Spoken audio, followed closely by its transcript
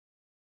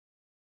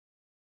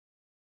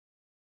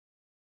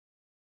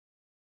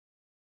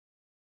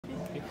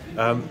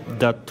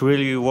That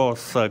really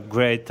was a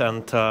great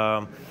and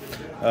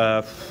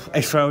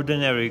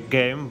extraordinary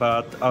game,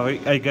 but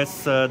I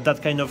guess that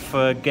kind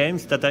of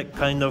games, that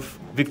kind of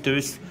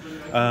victories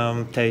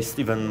taste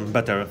even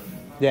better.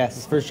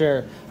 Yes, for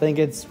sure. I think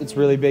it's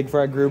really big for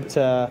our group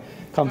to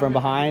come from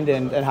behind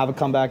and have a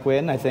comeback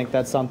win. I think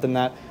that's something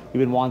that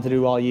we've been wanting to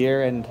do all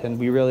year, and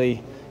we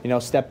really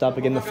stepped up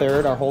again the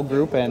third, our whole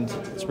group, and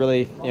it's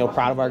really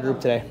proud of our group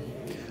today.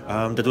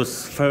 That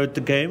was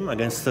third game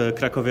against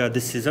Cracovia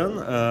this season,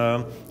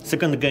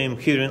 second game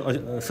here in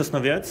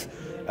Sosnowiec,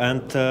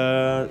 and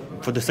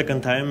for the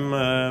second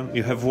time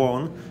you have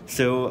won.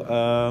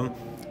 So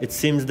it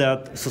seems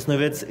that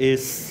Sosnowiec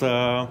is,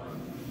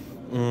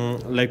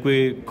 like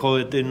we call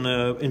it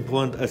in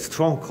Poland, a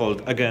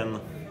stronghold again.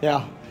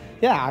 Yeah.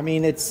 I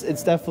mean,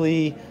 it's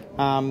definitely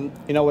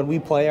when we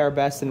play our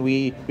best and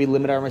we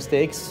limit our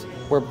mistakes,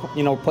 we're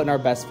putting our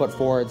best foot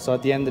forward. So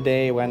at the end of the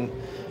day, when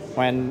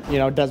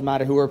it doesn't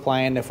matter who we're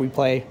playing, if we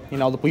play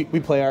we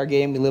play our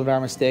game, we limit our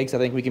mistakes, I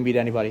think we can beat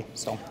anybody.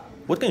 So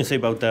what can you say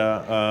about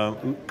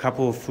the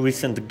couple of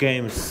recent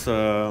games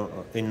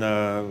in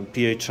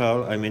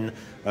PHL? I mean,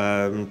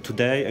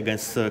 today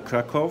against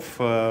Krakow,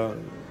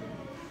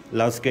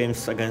 last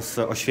games against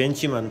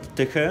Oświęcim and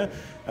Tychy.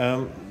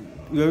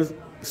 You're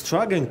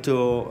struggling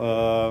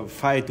to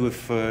fight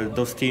with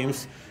those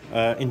teams.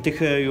 In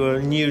Tychy,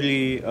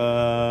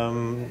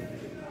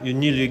 you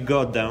nearly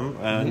got them,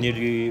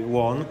 nearly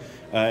won.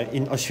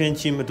 In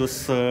Oświęcim, it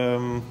was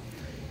a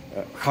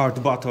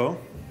hard battle,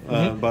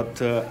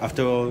 but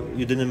after all,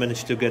 you didn't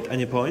manage to get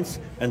any points,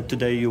 and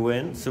today you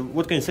win. So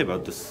what can you say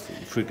about these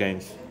three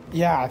games?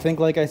 Yeah, I think,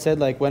 like I said,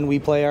 when we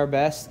play our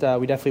best,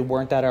 we definitely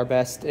weren't at our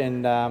best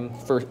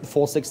for the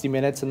full 60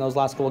 minutes in those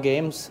last couple of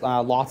games.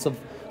 Lots of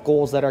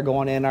goals that are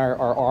going in are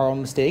our own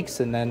mistakes,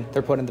 and then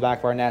they're put in the back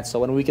of our net. So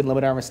when we can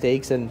limit our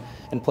mistakes and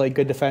play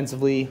good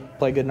defensively,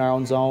 play good in our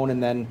own zone,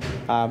 and then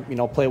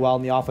play well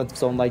in the offensive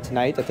zone like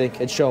tonight, I think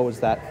it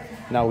shows that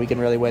we can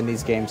really win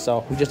these games.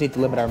 So we just need to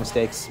limit our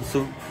mistakes.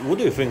 So what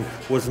do you think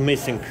was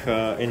missing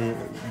in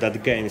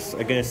that games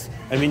against?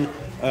 I mean,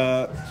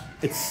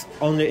 it's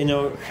only in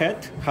your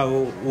head.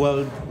 How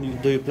well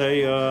do you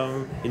play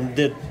in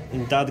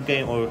that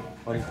game or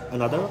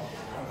another?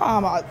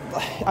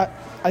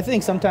 I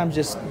think sometimes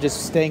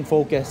just staying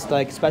focused,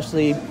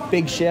 especially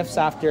big shifts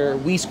after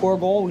we score a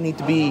goal, we need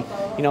to be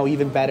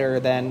even better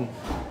than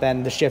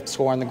the shift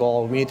scoring the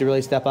goal. We need to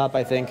really step up.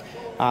 I think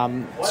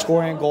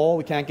scoring a goal,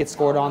 we can't get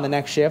scored on the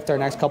next shift. Our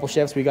next couple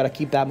shifts, we got to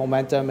keep that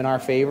momentum in our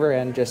favor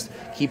and just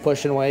keep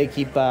pushing away,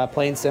 keep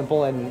playing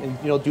simple, and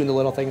doing the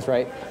little things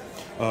right.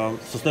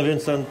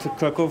 Sosnowiec and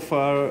Krakow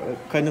are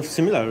kind of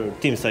similar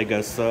teams, I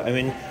guess. I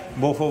mean,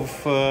 both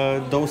of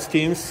those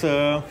teams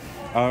are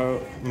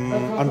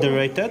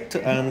underrated,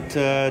 and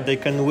they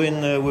can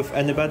win with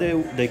anybody,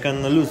 they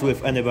can lose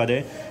with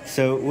anybody.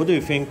 So what do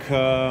you think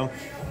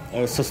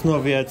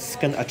Sosnowiec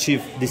can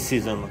achieve this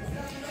season?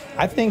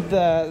 I think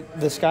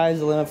the sky's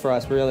the limit for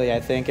us, really. I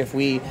think if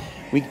we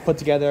put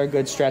together a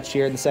good stretch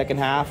here in the second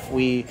half,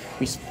 we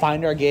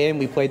find our game,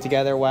 we play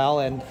together well,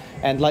 and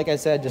like I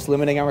said, just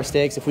limiting our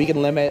mistakes. If we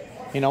can limit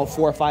 4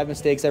 or 5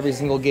 mistakes every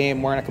single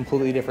game, we're in a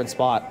completely different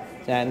spot,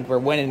 and we're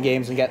winning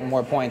games and getting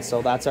more points.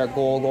 So that's our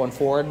goal going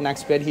forward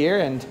next bit here,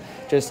 and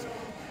just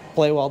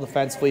play well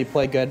defensively,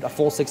 play good, a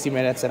full 60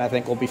 minutes, and I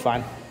think we'll be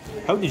fine.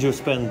 How did you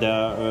spend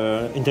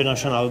the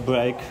international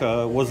break?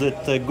 Was it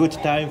a good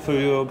time for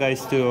you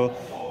guys to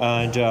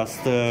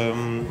just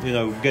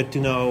get to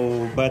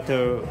know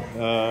better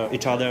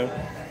each other?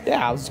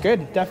 Yeah, it was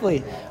good, definitely.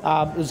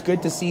 It was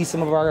good to see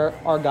some of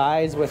our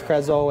guys with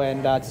Krezo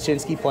and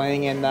Tuszynski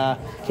playing, and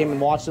came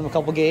and watched them a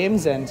couple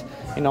games, and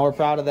we're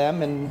proud of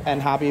them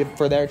and happy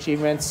for their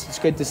achievements. It's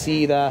good to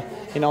see the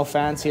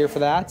fans here for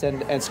that,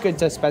 and it's good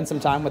to spend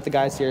some time with the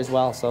guys here as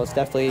well. So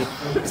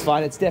it's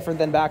fun. It's different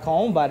than back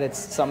home, but it's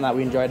something that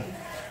we enjoyed.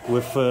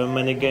 With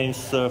many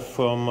games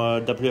from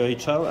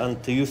WHL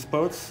and youth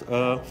sports,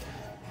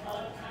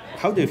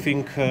 how do you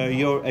think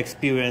your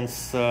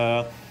experience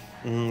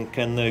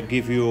can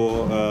give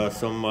you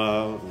some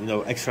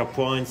extra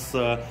points,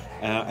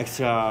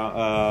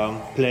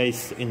 extra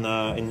place in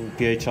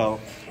PHL?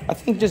 I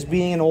think just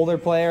being an older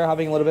player,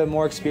 having a little bit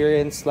more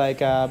experience,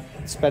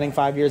 spending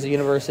 5 years at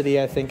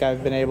university, I think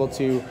I've been able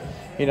to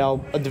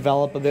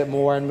develop a bit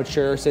more and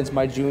mature since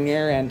my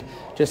junior, and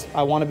just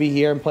I want to be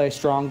here and play a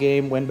strong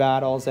game, win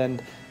battles,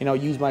 and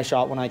use my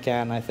shot when I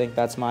can. I think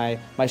that's my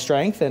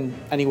strength, and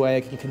any way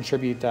I can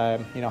contribute,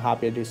 I'm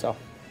happy to do so.